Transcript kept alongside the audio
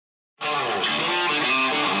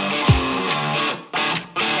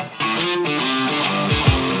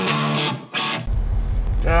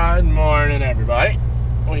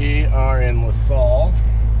We are in LaSalle,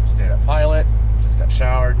 stayed at Pilot, just got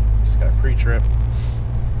showered, just got a pre-trip,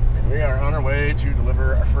 and we are on our way to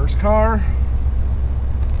deliver our first car.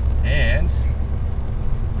 And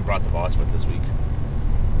we brought the boss with this week.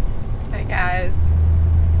 Hey guys.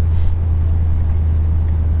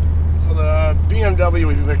 So the BMW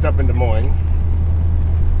we picked up in Des Moines,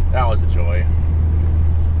 that was a joy.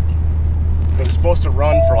 It was supposed to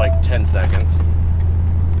run for like 10 seconds,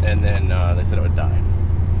 and then they said it would die.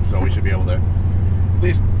 So we should be able to at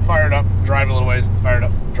least fire it up, drive a little ways, fire it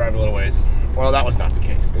up, drive a little ways. Well, that was not the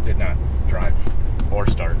case. It did not drive or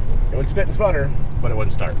start. It would spit and sputter, but it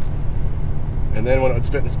wouldn't start. And then when it would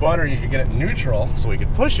spit and sputter, you could get it neutral so we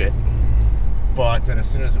could push it. But then as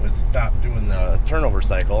soon as it would stop doing the turnover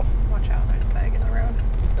cycle, Watch out, there's a bag in the road.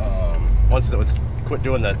 Once it would quit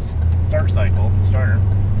doing that start cycle, starter,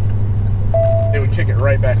 it would kick it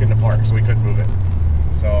right back into park, so we couldn't move it.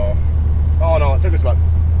 So, oh no, it took us about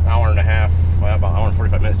an hour and a half, well, about an hour and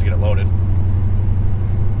 45 minutes to get it loaded.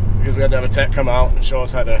 Because we had to have a tech come out and show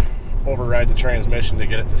us how to override the transmission to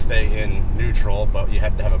get it to stay in neutral, but you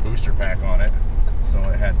had to have a booster pack on it, so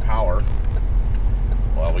it had power.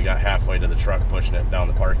 Well, we got halfway to the truck pushing it down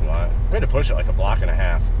the parking lot. We had to push it like a block and a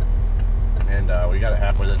half. And we got it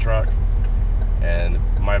halfway to the truck, and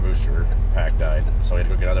my booster pack died. So we had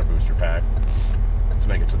to go get another booster pack to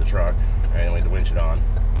make it to the truck, and we had to winch it on.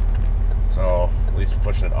 So at least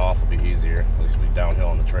pushing it off will be easier. At least we'll be downhill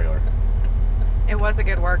on the trailer. It was a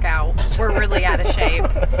good workout. We're really out of shape.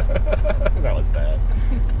 That was bad.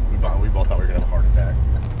 We both thought we were going to have a heart attack.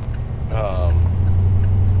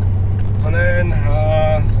 And then,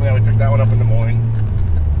 so yeah, we picked that one up in Des Moines.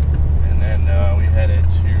 And then we headed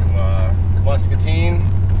to Muscatine,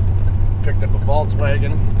 picked up a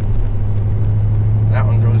Volkswagen. That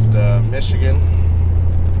one goes to Michigan.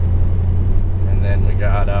 And then we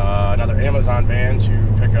got another Amazon van to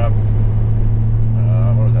pick up,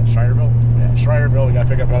 what was that, Schuylerville? Yeah, Schuylerville, we got to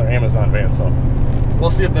pick up another Amazon van. So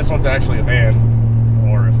we'll see if this one's actually a van,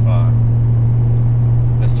 or if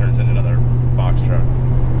this turns into another box truck.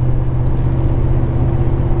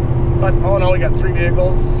 But all in all, we got 3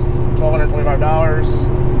 vehicles,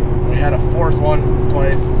 $1,225. We had a fourth one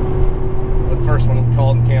twice. The first one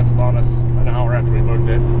called and canceled on us an hour after we booked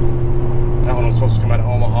it. That one was supposed to come out of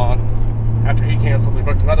Omaha. After he canceled, we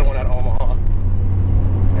booked another one out of Omaha.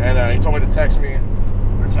 And he told me to text me,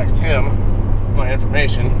 or text him, my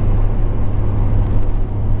information,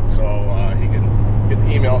 so he can get the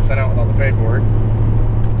email sent out with all the paperwork.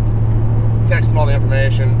 Text him all the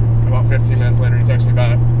information. About 15 minutes later, he texted me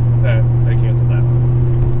back that they canceled that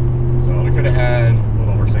one. So we could have had a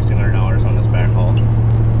little over $1,600 on this backhaul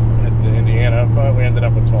heading to Indiana, but we ended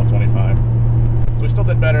up with $1,225. So we still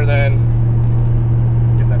did better than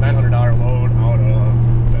getting that $900 load out of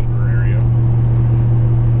Denver area.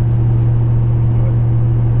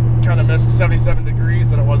 Kind of missed the 77 degrees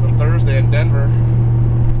that it was on Thursday in Denver.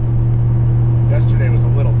 Yesterday was a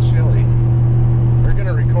little chilly. We're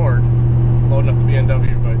gonna record loading up the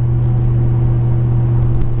BMW, but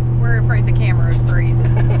We're afraid the camera would freeze.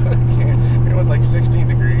 it was like 16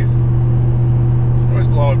 degrees. It was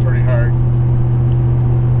blowing pretty hard.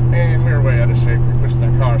 And we were way out of shape. We were pushing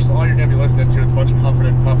that car. So all you're going to be listening to is a bunch of huffing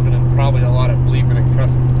and puffing and probably a lot of bleeping and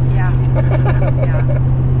cussing. Yeah. Yeah.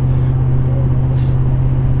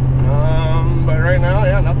 But right now,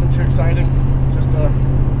 yeah, nothing too exciting. Just a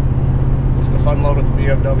fun load with the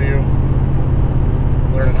BMW.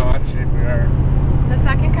 Learning how out of shape we are. The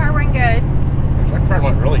second car went good. The second car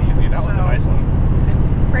went really easy. That was a nice one.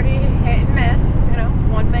 It's pretty hit and miss. You know,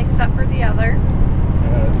 one makes up for the other.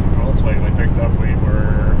 Volkswagen we picked up, I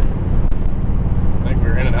think we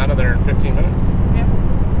were in and out of there in 15 minutes. Yep.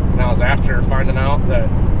 And that was after finding out that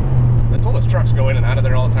they told us trucks go in and out of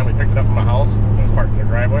there all the time. We picked it up from my house when it was parked in their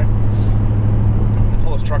driveway. They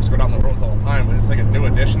told us trucks go down the roads all the time, but it's like a new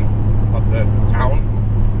addition of the town.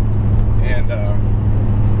 And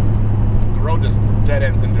the road just dead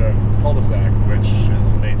ends into a cul-de-sac, which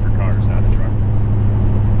is made for cars, not a truck.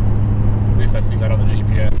 At least I seen that on the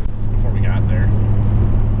GPS before we got there.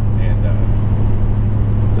 And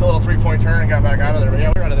did a little 3-point turn and got back out of there. But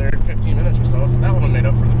yeah, we were out of there in 15 minutes or so, so that one made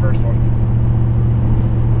up for the first one.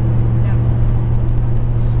 Yeah.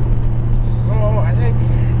 So I think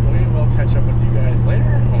we will catch up with you guys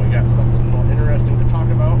later when we got something more interesting to talk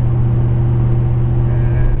about.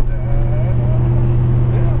 And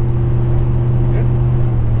yeah. Good.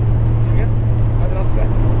 Good. Nothing else to say.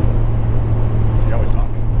 You're always talking.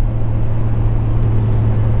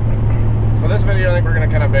 So this video, I think we're going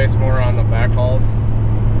to kind of base more on the backhauls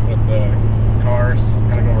with the cars,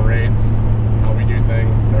 kind of go over rates, how we do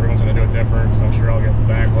things. Everyone's going to do it different, so I'm sure I'll get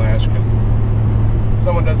backlash because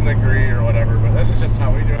someone doesn't agree or whatever, but this is just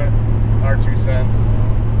how we do it, our 2 cents.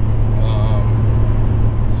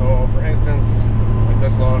 So for instance, like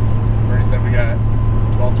this load, we already said we got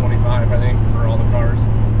 $12.25, I think, for all the cars.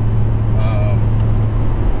 I'm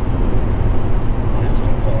just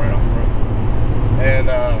gonna pull right off the road. And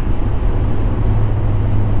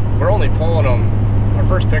we're only pulling them. Our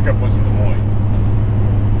first pickup was in Des Moines,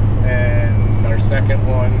 and our second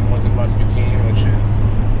one was in Muscatine, which is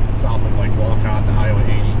south of like Walcott, the Highway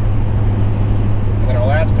 80. And then our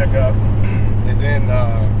last pickup is in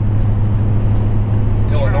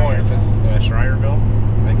Illinois, just Schreierville,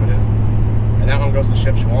 I think it is. And that one goes to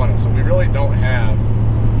Shipshewana. So we really don't have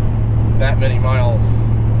that many miles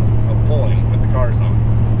of pulling with the cars on.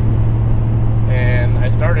 And I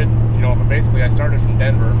started, basically I started from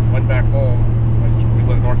Denver, went back home. We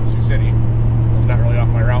live north of Sioux City, so it's not really off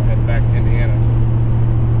my route heading back to Indiana.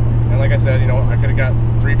 And like I said, I could have got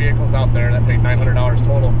 3 vehicles out there that paid $900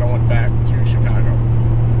 total going back to Chicago.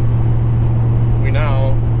 We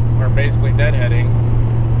now are basically deadheading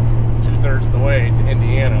 2/3 of the way to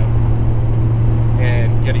Indiana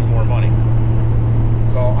and getting more money.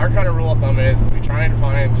 So our kind of rule of thumb is we try and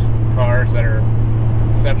find cars that are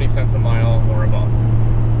 70 cents a mile or above.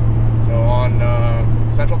 So on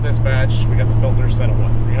Central Dispatch, we got the filters set at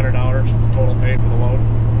what, $300 total paid for the load,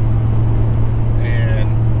 and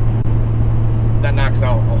that knocks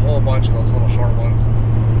out a whole bunch of those little short ones.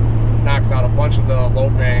 Knocks out a bunch of the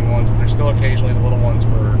low-paying ones, but there's still occasionally the little ones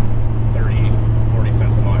for 30, 40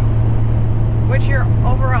 cents a mile. Which your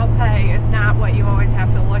overall pay is not what you always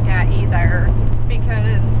have to look at either,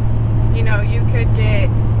 because you could get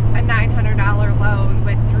a $900 load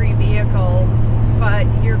with 3 vehicles, but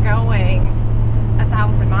you're going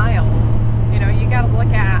 1,000 miles. You got to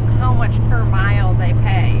look at how much per mile they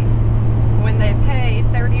pay. When they pay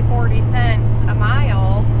 30, 40 cents a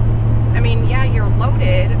mile, I mean, yeah, you're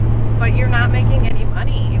loaded, but you're not making any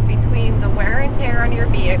money between the wear and tear on your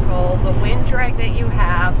vehicle, the wind drag that you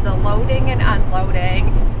have, the loading and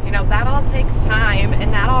unloading. That all takes time,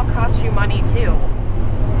 and that all costs you money too.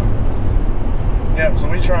 Yeah, so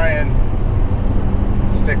we try and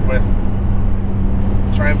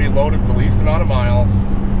be loaded the least amount of miles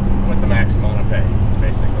with the max amount of pay,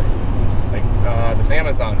 basically. Like this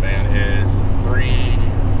Amazon van is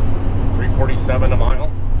 $347 a mile.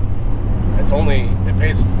 It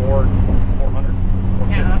pays $400.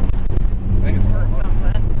 Yeah. I think it's $400. Something.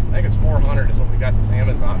 I think it's $400 is what we got this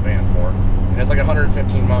Amazon van for, and it's like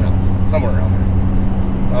 115 miles, somewhere around there.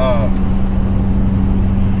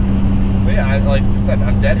 So yeah, like I said,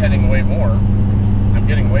 I'm deadheading way more. I'm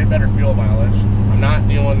getting way better fuel mileage. I'm not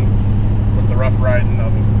dealing with the rough riding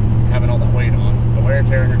of having all that weight on, the wear and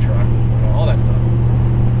tear in your truck, all that stuff.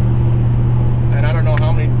 And I don't know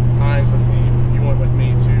how many times, let's see, you went with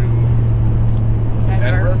me to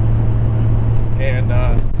Denver. And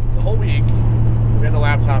the whole week, we had the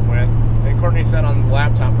laptop with, and Courtney sat on the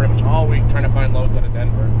laptop pretty much all week trying to find loads out of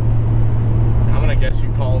Denver. I'm going to guess you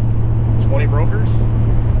called 20 brokers,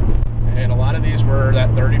 and a lot of these were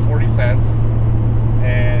that 30, 40 cents,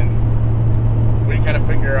 and we kind of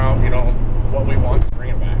figure out, what we want to bring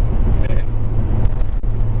it back. And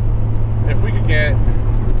if we could get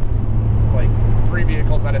like 3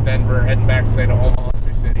 vehicles out of Denver heading back, say, to Omaha,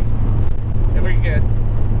 Sioux City, if we could get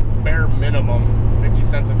bare minimum 50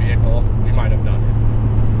 cents a vehicle, we might have done it.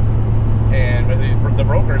 And with the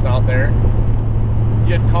brokers out there,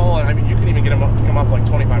 you'd call, I mean, you can even get them to come up like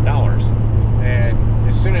 $25. And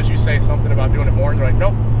as soon as you say something about doing it more, they're like,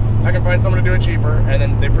 nope, I can find someone to do it cheaper, and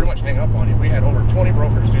then they pretty much hang up on you. We had over 20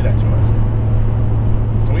 brokers do that to us.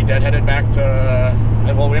 So we deadheaded back to,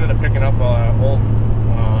 well, we ended up picking up an old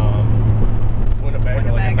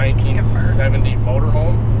Winnebago, like a 1970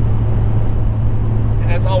 motorhome. And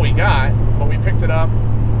that's all we got, but we picked it up.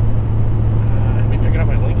 We picked it up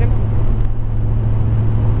by Lincoln?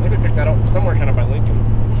 I think we picked that up somewhere kind of by Lincoln.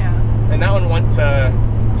 Yeah. And that one went to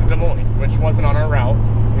Des Moines, which wasn't on our route.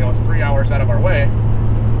 It's 3 hours out of our way,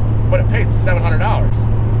 but it paid $700.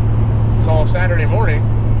 So Saturday morning,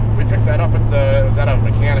 we picked that up it was at a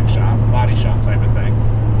mechanic shop, a body shop type of thing.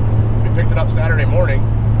 We picked it up Saturday morning,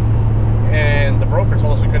 and the broker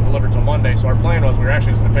told us we couldn't deliver till Monday, so our plan was we were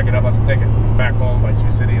actually just going to pick it up, us and take it back home by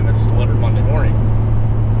Sioux City, and then just deliver Monday morning.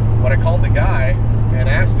 But I called the guy and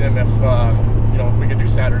asked him if we could do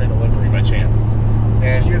Saturday delivery by chance.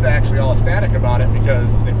 And he was actually all ecstatic about it,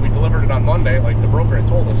 because if we delivered it on Monday, like the broker had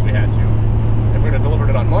told us we had to, if we would have delivered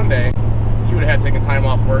it on Monday, he would have had taken time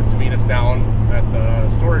off work to meet us down at the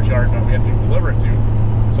storage yard that we had to deliver it to.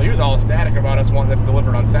 So he was all ecstatic about us wanting it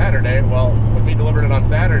delivered on Saturday. Well, with me delivering it on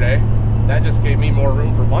Saturday, that just gave me more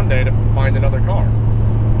room for Monday to find another car.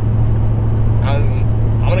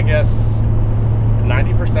 I'm gonna guess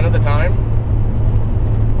 90% of the time,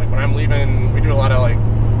 like when I'm leaving, we do a lot of like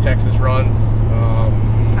Texas runs,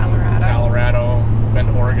 Colorado, been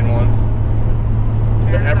to Oregon once.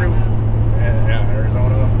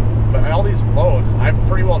 Arizona. But all these loads, I've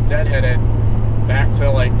pretty well deadheaded back to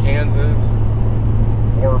like Kansas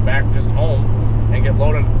or back just home and get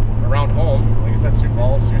loaded around home. Like I said, Sioux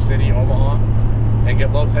Falls, Sioux City, Omaha, and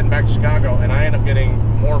get loads heading back to Chicago. And I end up getting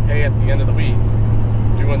more pay at the end of the week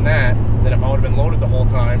doing that than if I would have been loaded the whole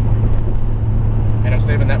time. And I'm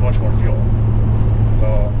saving that much more fuel.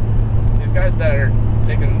 So these guys that are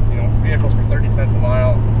taking, vehicles for 30 cents a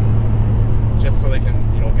mile just so they can,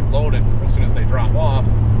 get loaded as soon as they drop off,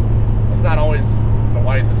 that's not always the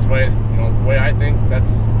wisest way. The way I think,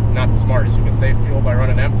 that's not the smartest. You can save fuel by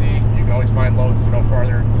running empty. You can always find loads,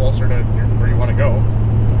 farther, closer to where you want to go.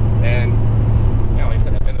 And, like I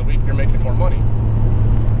said, at the end of the week, you're making more money.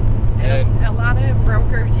 And a lot of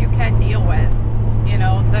brokers you can deal with.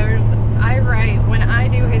 When I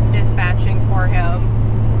do his dispatching for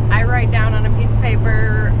him, I write down on a piece of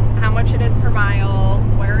paper how much it is per mile,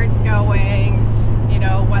 where it's going,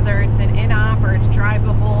 whether it's an in-op or it's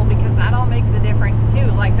drivable, because that all makes a difference too.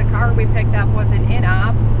 Like the car we picked up was an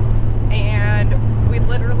in-op, and we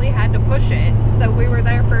literally had to push it. So we were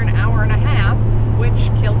there for an hour and a half, which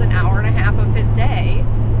killed an hour and a half of his day.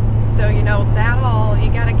 So, that all,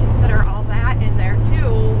 you got to consider all that in there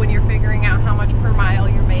too when you're figuring out how much per mile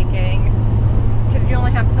you're making, because you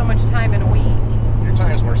only have so much time in a week. Your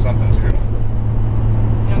time's worth something too.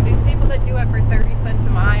 These people that do it for 30 cents a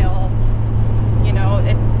mile,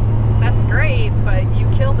 that's great, but you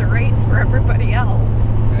kill the rates for everybody else.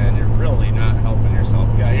 And you're really not helping yourself.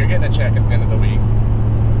 Yeah, you're getting a check at the end of the week,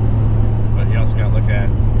 but you also got to look at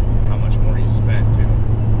how much more you spent too.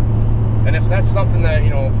 And if that's something that,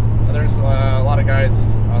 there's a lot of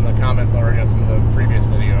guys on the comments already on some of the previous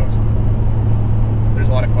videos. There's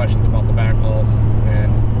a lot of questions about the backhauls,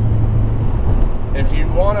 and if you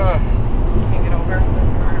want to... Can you get over this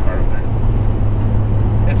car?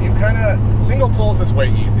 If you single pulls is way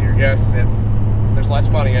easier. Yes, there's less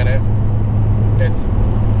money in it.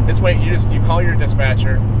 It's way, you call your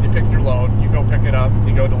dispatcher, you pick your load, you go pick it up,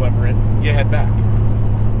 you go deliver it, you head back.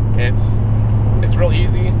 It's real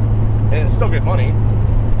easy, and it's still good money.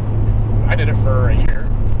 I did it for a year.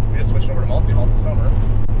 We just switched over to multi-haul this summer.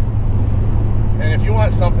 And if you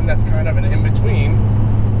want something that's kind of an in-between,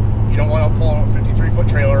 you don't want to pull a 53-foot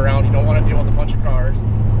trailer around, you don't want to deal with a bunch of cars,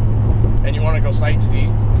 and you want to go sightsee,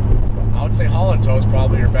 I would say haul and tow is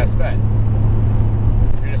probably your best bet.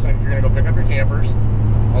 You're going to go pick up your campers,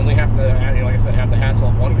 only have to, like I said, have the hassle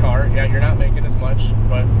of one car. Yeah, you're not making as much,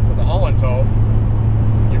 but with the haul and tow,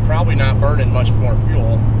 you're probably not burning much more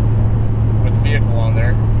fuel with the vehicle on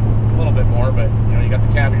there. A little bit more, but you got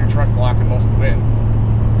the cab of your truck blocking most of the wind.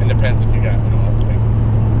 It depends if you got, like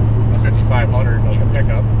a 5500, like a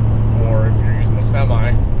pickup, or if you're using a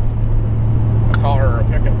semi, a car or a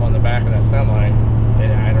pickup on the back of that semi,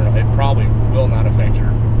 I don't know, it probably will not affect your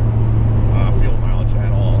fuel mileage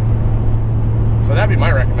at all. So that'd be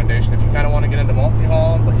my recommendation. If you kind of want to get into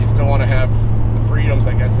multi-haul, but you still want to have the freedoms,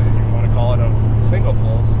 I guess, if you want to call it, of single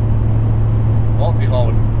pulls, multi-haul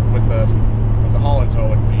with the haul and tow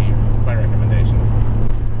would be my recommendation.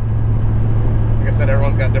 Like I said,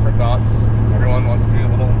 everyone's got different thoughts. Everyone wants to do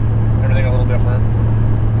everything a little different.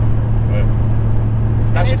 But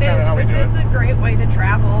that's just kind of how we do it. This is a great way to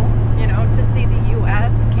travel, to see the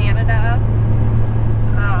U.S., Canada.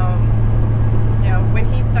 When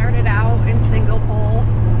he started out in single pull,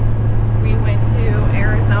 we went to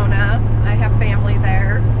Arizona. I have family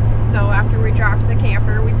there. So after we dropped the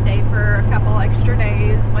camper, we stayed for a couple extra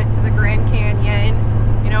days, went to the Grand Canyon,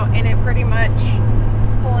 and it pretty much,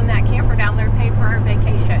 pulling that camper down there paid for our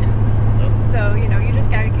vacation. Yep. So, you just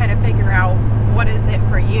got to kind of figure out what is it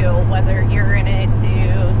for you, whether you're in it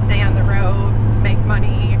to stay on the road, make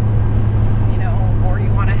money, or you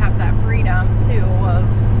want to have that freedom too of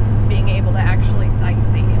being able to actually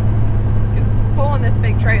sightsee. Because pulling this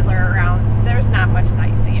big trailer around, there's not much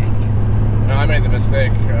sightseeing. No, I made the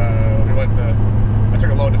mistake. I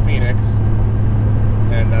took a load to Phoenix,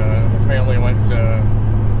 and the family went to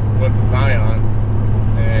Zion,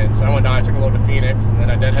 and so I went down, I took a load to Phoenix, and then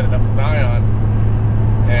I deadheaded up to Zion,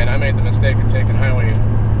 and I made the mistake of taking Highway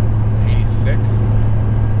 86.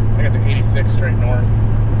 I think I took 86 straight north,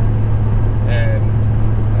 and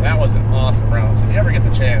that was an awesome route. So if you ever get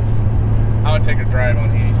the chance, I would take a drive on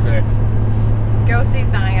 86. Go see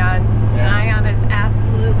Zion. Yeah. Zion is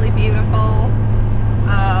absolutely beautiful.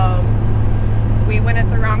 We went at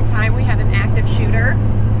the wrong time. We had an active shooter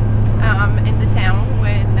in the town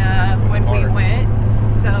when we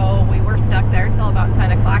went, so we were stuck there till about about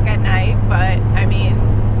 10 o'clock at night. But I mean,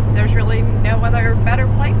 there's really no other better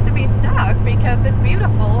place to be stuck because it's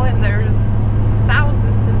beautiful and there's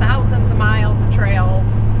thousands and thousands of miles of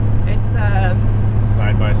trails. It's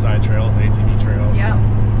side-by-side trails, ATV trails. Yep,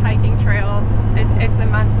 hiking trails. It's a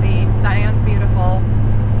must-see. Zion's beautiful.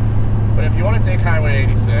 But if you want to take Highway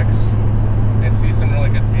 86 and see some really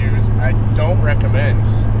good views, I don't recommend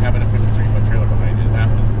having a 53-foot trailer behind you.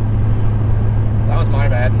 That was my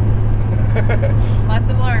bad.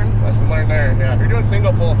 Lesson learned. Lesson learned there. Yeah, if you're doing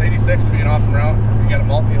single pulls, 86 would be an awesome route. If you got a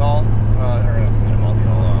multi-haul,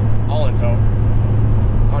 all-in tow,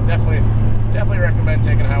 I'll definitely recommend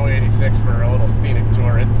taking Highway 86 for a little scenic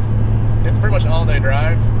tour. It's pretty much all-day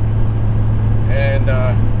drive, and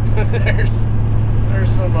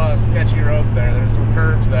there's some sketchy roads there. There's some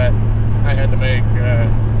curves that I had to make.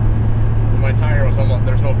 My tire was almost,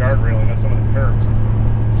 there's no guard railing on some of the curves.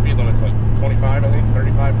 Speed limit's like 25, I think,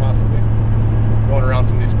 35 possibly. Going around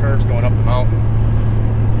some of these curves going up the mountain.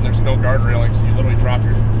 And there's no guard railing, so you literally drop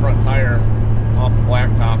your front tire off the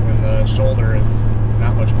blacktop and the shoulder is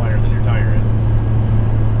not much wider than your tire is.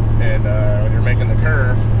 And when you're making the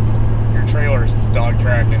curve, your trailer's dog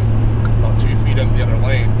tracking about 2 feet into the other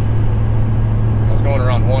lane. I was going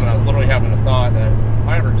around one and I was literally having a thought that if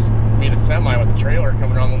I ever meet a semi with a trailer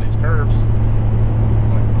coming around one of these curves,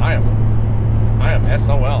 I'm like, I am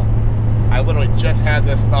SOL. I literally just had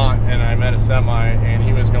this thought and I met a semi and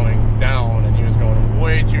he was going down and he was going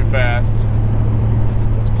way too fast. He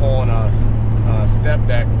was pulling a step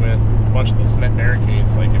deck with a bunch of the cement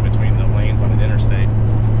barricades like in between the lanes on an interstate.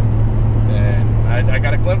 And I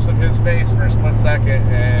got a glimpse of his face for a split second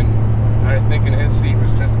and I'm thinking his seat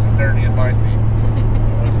was just as dirty as my seat.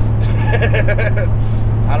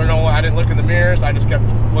 I don't know, I didn't look in the mirrors, I just kept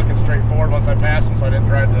looking straight forward once I passed him so I didn't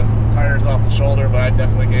drive the tires off the shoulder, but I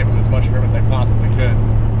definitely gave him as much room as I possibly could.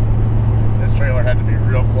 This trailer had to be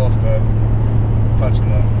real close to touching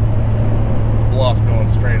the bluff going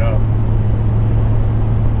straight up.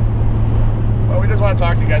 But we just want to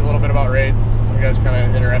talk to you guys a little bit about rates, so you guys kind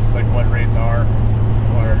of interested like what rates are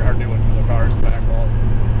doing for the cars and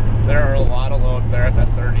backhauls. There are a lot of loads there at that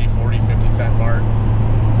 30, 40, 50 cent mark,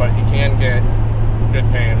 but you can get good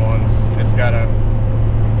paying ones. You just gotta.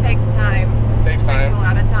 It takes time. It takes time. It takes a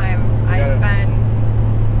lot of time. I spend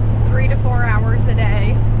 3 to 4 hours a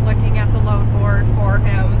day looking at the load board for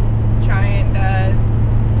him, trying to,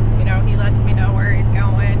 he lets me know where he's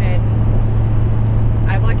going, and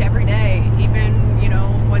I look every day. Even,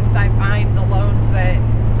 once I find the loads that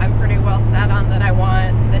I'm pretty well set on that I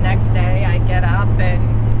want, the next day I get up and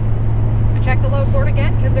I check the load board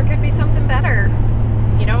again because there could be something better.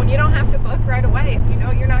 And you don't have to book right away if you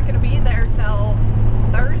know you're not going to be there till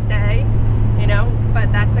Thursday,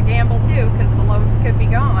 but that's a gamble too because the load could be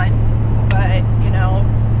gone. But,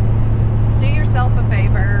 do yourself a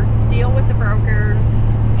favor, deal with the brokers.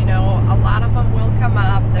 A lot of them will come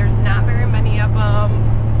up. There's not very many of them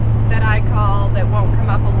that I call that won't come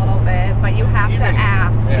up a little bit, but you have to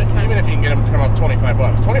ask. Yeah, because even if you can get them to come up 25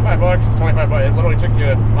 bucks. 25 bucks is 25 bucks. It literally took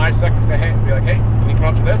you 5 seconds to be like, hey, can you come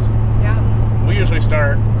up to this? Yeah. We usually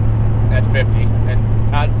start at 50,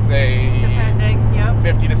 and I'd say depending,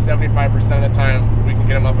 50 to 75% of the time we can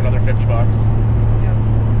get them up another 50 bucks. Yep.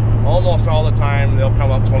 Almost all the time they'll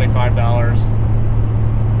come up $25,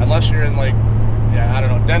 unless you're in like, I don't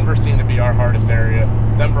know, Denver seemed to be our hardest area.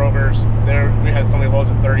 Them brokers, we had so many loads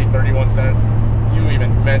at 30, 31 cents. You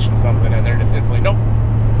even mentioned something and they're just instantly, nope,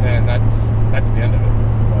 and that's the end of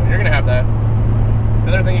it. So you're gonna have that.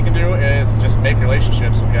 The other thing you can do is just make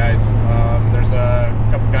relationships with guys. There's a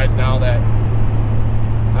couple guys now that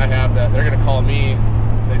I have that they're going to call me.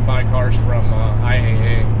 They buy cars from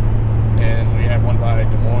IAA, and we have one by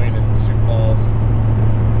Des Moines and Sioux Falls.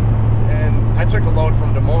 And I took a load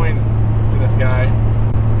from Des Moines to this guy,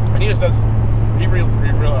 and he just does, he rebuilds,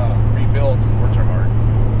 words are hard,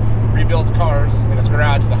 rebuilds cars in his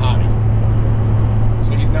garage as a hobby.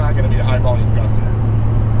 So he's not going to be a high volume customer.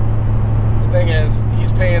 The thing is,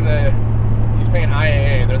 he's paying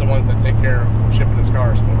IAA. They're the ones that take care of shipping his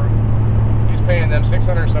cars for him. He's paying them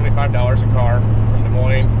 $675 a car from Des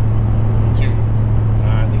Moines to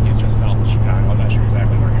I think he's just south of Chicago. I'm not sure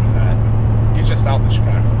exactly where he was at, but he's just south of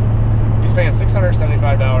Chicago. He's paying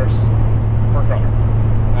 $675 per car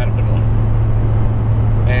out of Des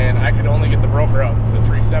Moines, and I could only get the broker up to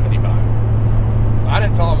 $375. So I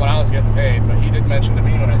didn't tell him what I was getting paid, but he did mention to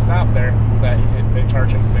me when I stopped there that they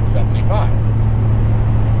charge him $675.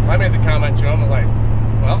 So I made the comment to him, like,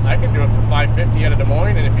 well, I can do it for $550 out of Des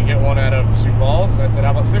Moines, and if you get one out of Sioux Falls, I said,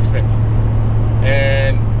 how about $650?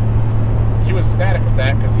 And he was ecstatic with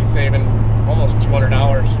that because he's saving almost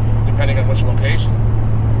 $200 depending on which location.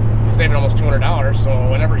 he's saving almost $200. So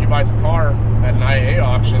whenever he buys a car at an IAA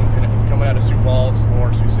auction, and if it's coming out of Sioux Falls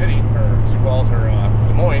or Sioux City, or Sioux Falls or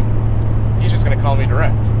Des Moines, he's just going to call me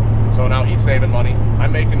direct. So now he's saving money.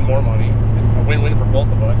 I'm making more money. It's a win-win for both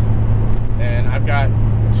of us. And I've got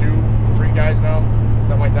 2-3 guys now,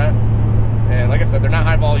 something like that. And like I said, they're not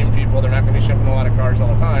high volume people. They're not going to be shipping a lot of cars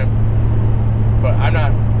all the time. But I'm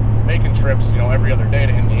not making trips, you know, every other day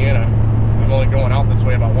to Indiana. I'm only going out this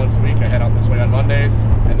way about once a week. I head out this way on Mondays,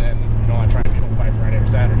 and then, you know, I try to be home by Friday or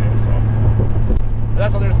Saturday. So but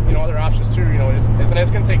that's other, you know, other options too. You know, and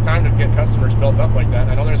it's going to take time to get customers built up like that.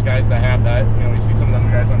 I know there's guys that have that. You know, you see some of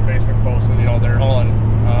them guys on Facebook posting. You know, they're hauling,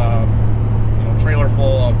 you know, trailer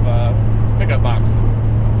full of pickup boxes,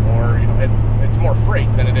 or you know, it's more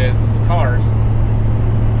freight than it is cars.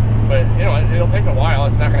 But you know, it'll take a while.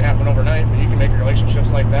 It's not going to happen overnight. But you can make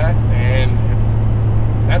relationships like that, and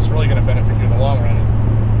that's really going to benefit you in the long run. Is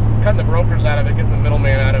cutting the brokers out of it, getting the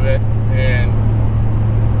middleman out of it, and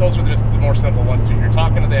those are just the more simple ones too. You're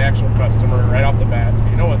talking to the actual customer right off the bat, so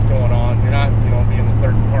you know what's going on. You're not, you know, being the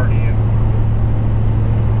third party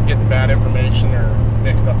and getting bad information or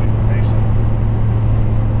mixed up information.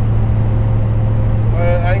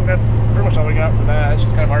 But I think that's pretty much all we got for that. It's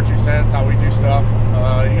just kind of our 2 cents, how we do stuff.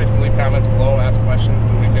 You guys can leave comments below, ask questions,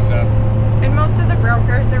 and we can. And most of the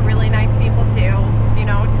brokers are really nice people too. You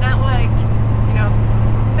know, it's not like, you know,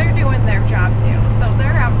 they're doing their job too. So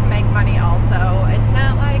they're out to make money also. It's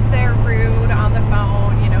not like they're rude on the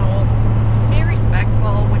phone, you know. Be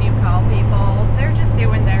respectful when you call people. They're just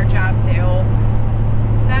doing their job too.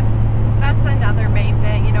 That's another main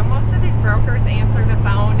thing. You know, most of these brokers answer the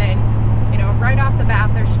phone and, you know, right off the bat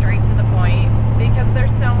they're straight to the point, because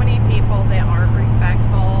there's so many people that aren't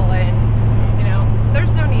respectful, and, you know,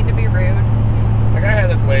 there's no need to be rude. Like I had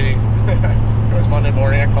this lady, it was Monday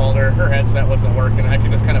morning, I called her headset wasn't working. I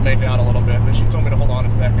could just kind of make it out a little bit, but she told me to hold on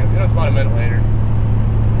a second. It was about a minute later,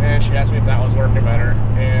 and she asked me if that was working better,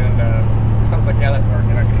 and I was like, yeah, that's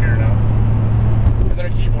working, I can hear her now. And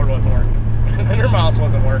then her keyboard wasn't working, and then her mouse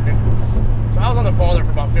wasn't working. So I was on the phone there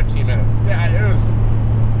for about 15 minutes. Yeah, it was,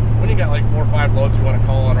 when you got like 4 or 5 loads you want to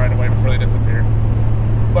call on right away before they disappear.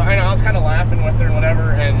 But I know, I was kind of laughing with her and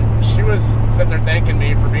whatever, and she was sitting there thanking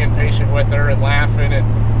me for being patient with her and laughing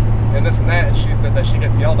and this and that. And she said that she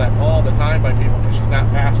gets yelled at all the time by people because she's not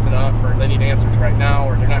fast enough, or they need answers right now,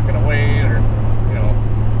 or they're not going to wait, or, you know.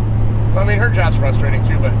 So, I mean, her job's frustrating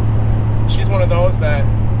too, but she's one of those that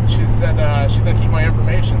she said she's going to keep my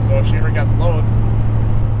information, so if she ever gets loads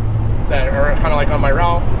that are kind of like on my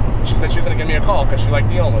route, she said she was going to give me a call because she liked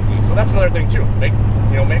dealing with me. So that's another thing too. Make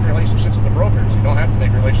relationships with the brokers. You don't have to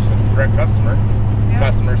make relationships with direct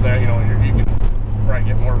customers that, you know, you can probably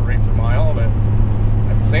get more rate per mile. But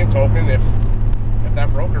at the same token, if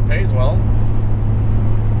that broker pays well,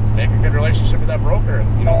 make a good relationship with that broker.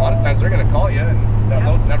 And, you know, a lot of times they're going to call you, and that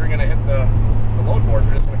load's never going to hit the load board.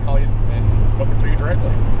 They're just going to call you and book it through you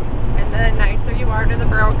directly. And the nicer you are to the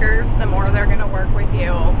brokers, the more they're going to work with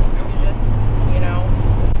you. You just, you know,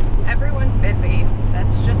 everyone's busy.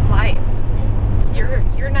 That's just life.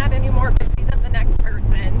 You're not any more busy than the next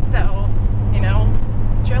person. So, you know,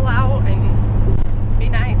 chill out and be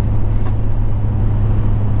nice.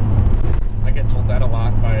 I get told that a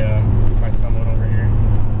lot by someone over here.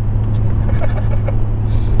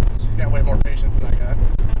 She's got way more patience than I got.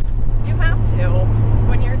 You have to.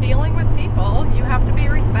 When you're dealing with people, you have to be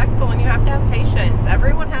respectful and you have to have patience.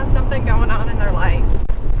 Everyone has something going on in their life.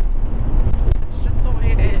 It's just the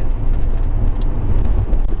way it is.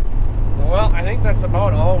 Well, I think that's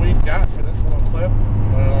about all we've got for this little clip.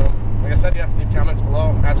 Like I said, yeah, leave comments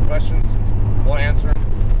below, ask questions.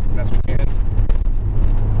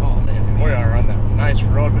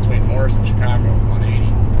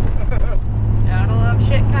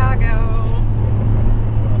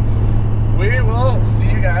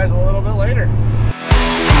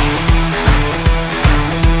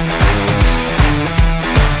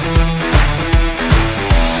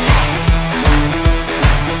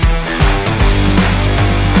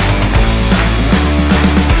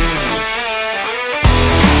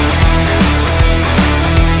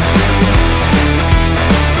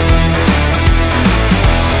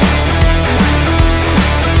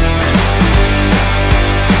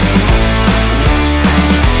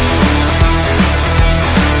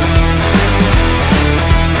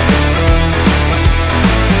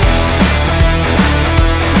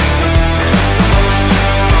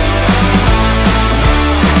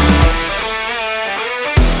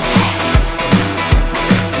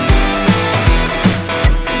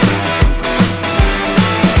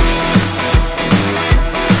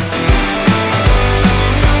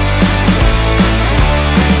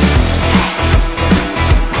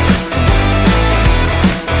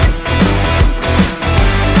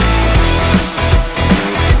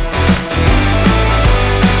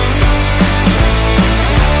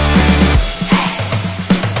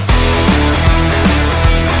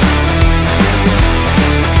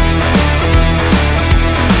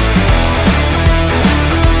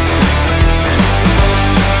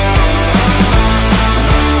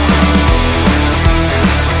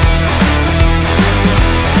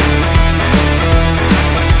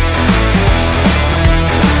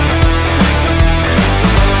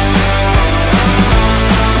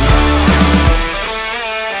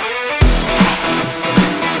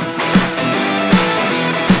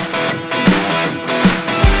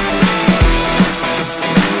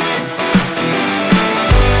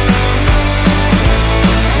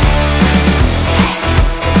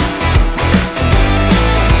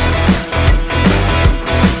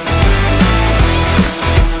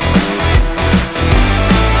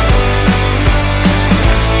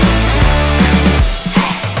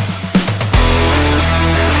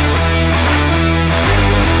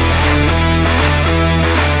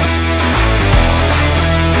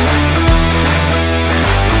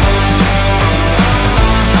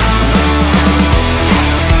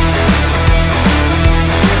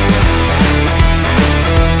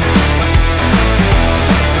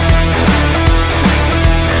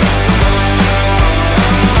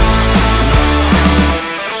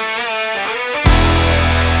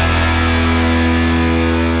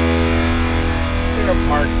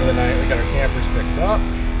 campers picked up.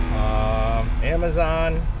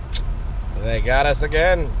 Amazon, they got us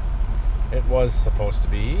again. It was supposed to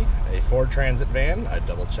be a Ford Transit van. I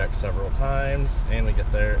double checked several times, and we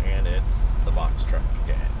get there and it's the box truck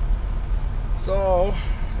again. So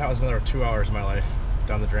that was another 2 hours of my life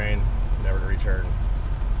down the drain, never to return.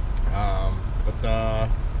 But the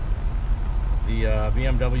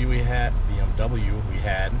BMW we had,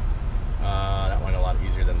 that went a lot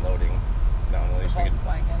easier than loading. Now at least we could.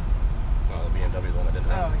 Volkswagen. No, the BMW is the one that didn't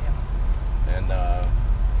run. Oh yeah. And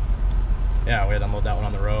yeah, we had to unload that one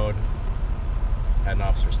on the road. Had an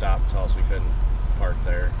officer stop, tell us we couldn't park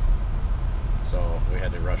there, so we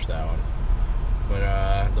had to rush that one. But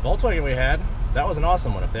the Volkswagen we had, that was an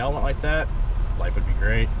awesome one. If they all went like that, life would be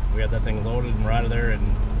great. We had that thing loaded and we're out of there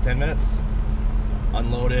in 10 minutes,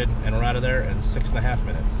 unloaded and we're out of there in 6.5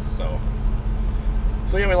 minutes. So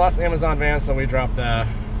yeah, we lost the Amazon van, so we dropped the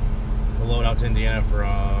load out to Indiana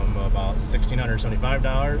from about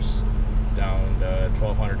 $1,675 down to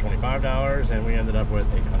 $1,225, and we ended up with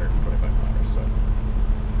 $825. So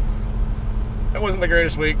it wasn't the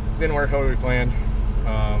greatest week. Didn't work how we planned.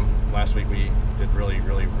 Last week we did really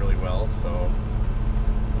well, so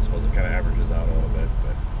I suppose it kind of averages out a little bit.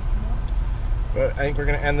 But I think we're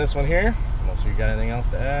going to end this one here, unless you got anything else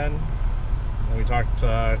to add. And we talked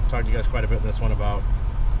to you guys quite a bit in this one about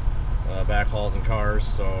backhauls and cars,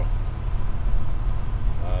 so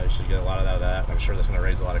you should get a lot of that. I'm sure that's going to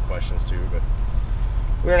raise a lot of questions too. But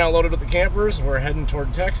we are now loaded with the campers. We're heading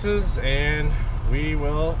toward Texas, and we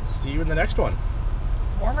will see you in the next one.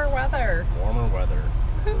 Warmer weather. Warmer weather.